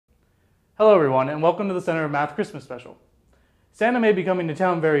Hello everyone, and welcome to the Center of Math Christmas Special. Santa may be coming to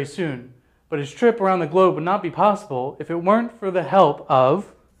town very soon, but his trip around the globe would not be possible if it weren't for the help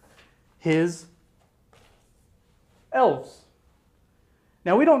of his elves.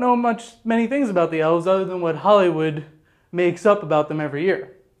 Now, we don't know many things about the elves other than what Hollywood makes up about them every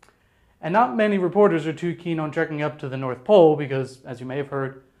year. And not many reporters are too keen on trekking up to the North Pole because, as you may have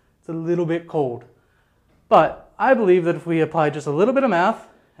heard, it's a little bit cold. But I believe that if we apply just a little bit of math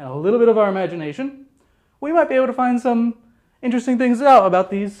and a little bit of our imagination, we might be able to find some interesting things out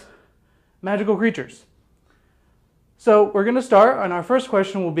about these magical creatures. So we're going to start, and our first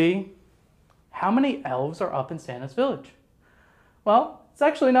question will be, how many elves are up in Santa's village? Well, it's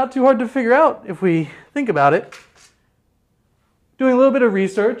actually not too hard to figure out if we think about it. Doing a little bit of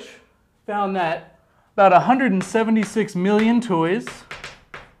research, found that about 176 million toys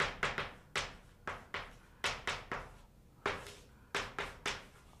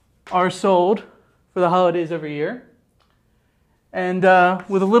are sold for the holidays every year. And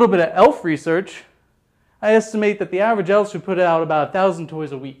with a little bit of elf research, I estimate that the average elf should put out about 1,000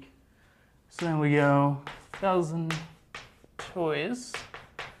 toys a week. So then we go 1,000 toys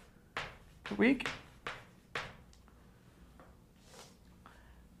a week.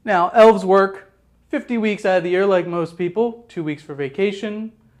 Now, elves work 50 weeks out of the year like most people, 2 weeks for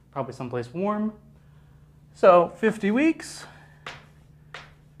vacation, probably someplace warm. So 50 weeks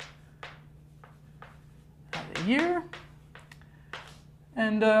out of the year.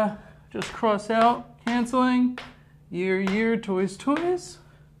 And just cross out, canceling, year, toys.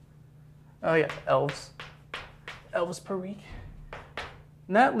 Oh yeah, elves per week.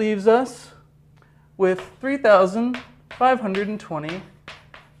 And that leaves us with 3,520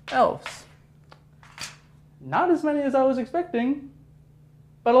 elves. Not as many as I was expecting,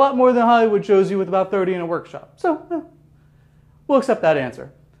 but a lot more than Hollywood shows you with about 30 in a workshop. So we'll accept that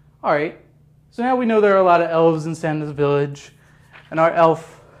answer. All right, so now we know there are a lot of elves in Santa's village, and our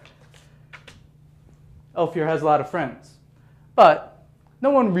elf here has a lot of friends. But no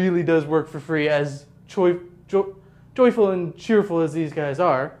one really does work for free, as joyful and cheerful as these guys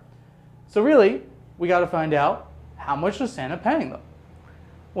are. So really, we got to find out, how much is Santa paying them?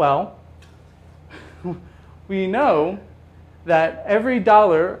 Well, we know that every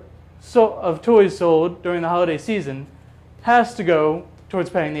dollar of toys sold during the holiday season has to go towards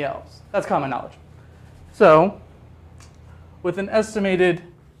paying the elves. That's common knowledge. So, with an estimated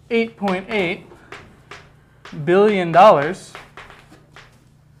 $8.8 billion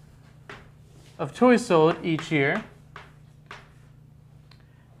of toys sold each year,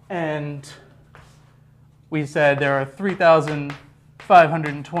 and we said there are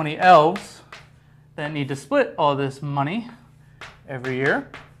 3,520 elves that need to split all this money every year.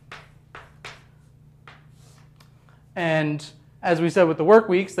 And as we said with the work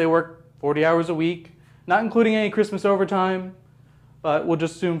weeks, they work 40 hours a week, not including any Christmas overtime, but we'll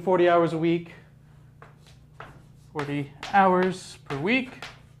just assume 40 hours a week, 40 hours per week,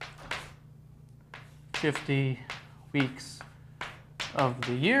 50 weeks of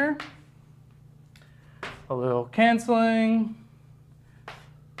the year. A little canceling.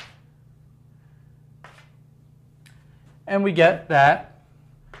 And we get that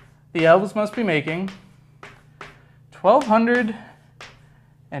the elves must be making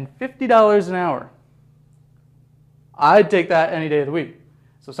 $1,250 an hour. I'd take that any day of the week,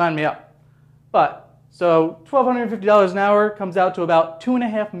 so sign me up. But, so $1,250 an hour comes out to about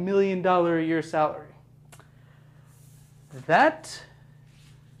 $2.5 million a year salary. That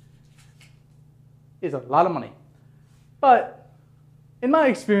is a lot of money. But in my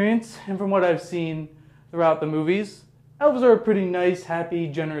experience, and from what I've seen throughout the movies, elves are pretty nice, happy,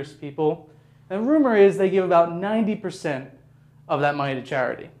 generous people. And the rumor is they give about 90% of that money to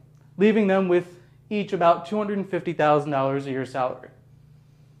charity, leaving them with each about $250,000 a year salary.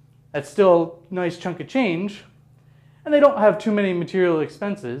 That's still a nice chunk of change, and they don't have too many material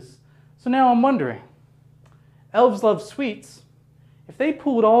expenses. So now I'm wondering, elves love sweets. If they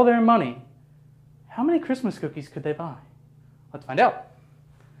pooled all their money, how many Christmas cookies could they buy? Let's find out.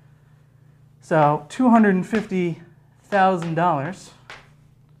 So $250,000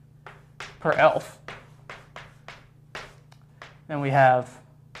 per elf. Then we have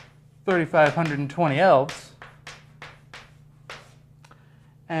 3,520 elves.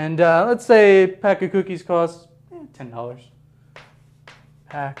 And let's say a pack of cookies costs $10.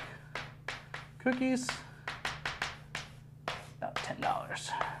 Pack cookies, about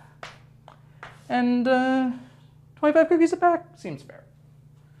 $10. And 25 cookies a pack seems fair.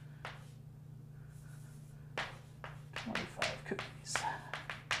 25 cookies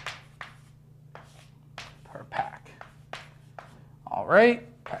per pack. All right,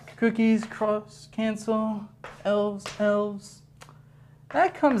 pack of cookies, cross, cancel, elves, elves.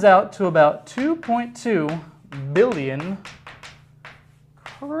 That comes out to about 2.2 billion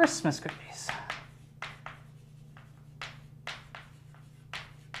Christmas cookies.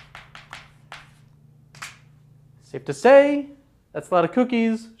 Safe to say, that's a lot of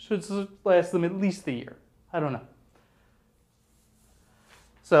cookies. Should last them at least a year. I don't know.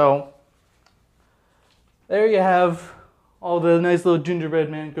 So, there you have all the nice little gingerbread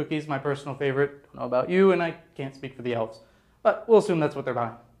man cookies, my personal favorite. Don't know about you, and I can't speak for the elves. But we'll assume that's what they're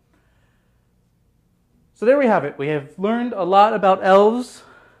buying. So there we have it. We have learned a lot about elves,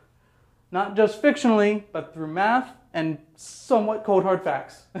 not just fictionally, but through math and somewhat cold hard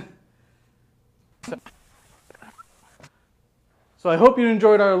facts. So I hope you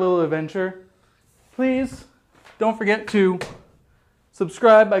enjoyed our little adventure. Please don't forget to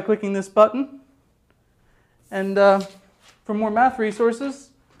subscribe by clicking this button. And for more math resources,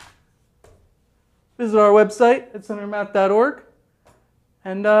 visit our website at centermath.org.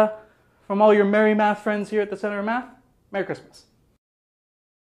 And from all your merry math friends here at the Center of Math, Merry Christmas.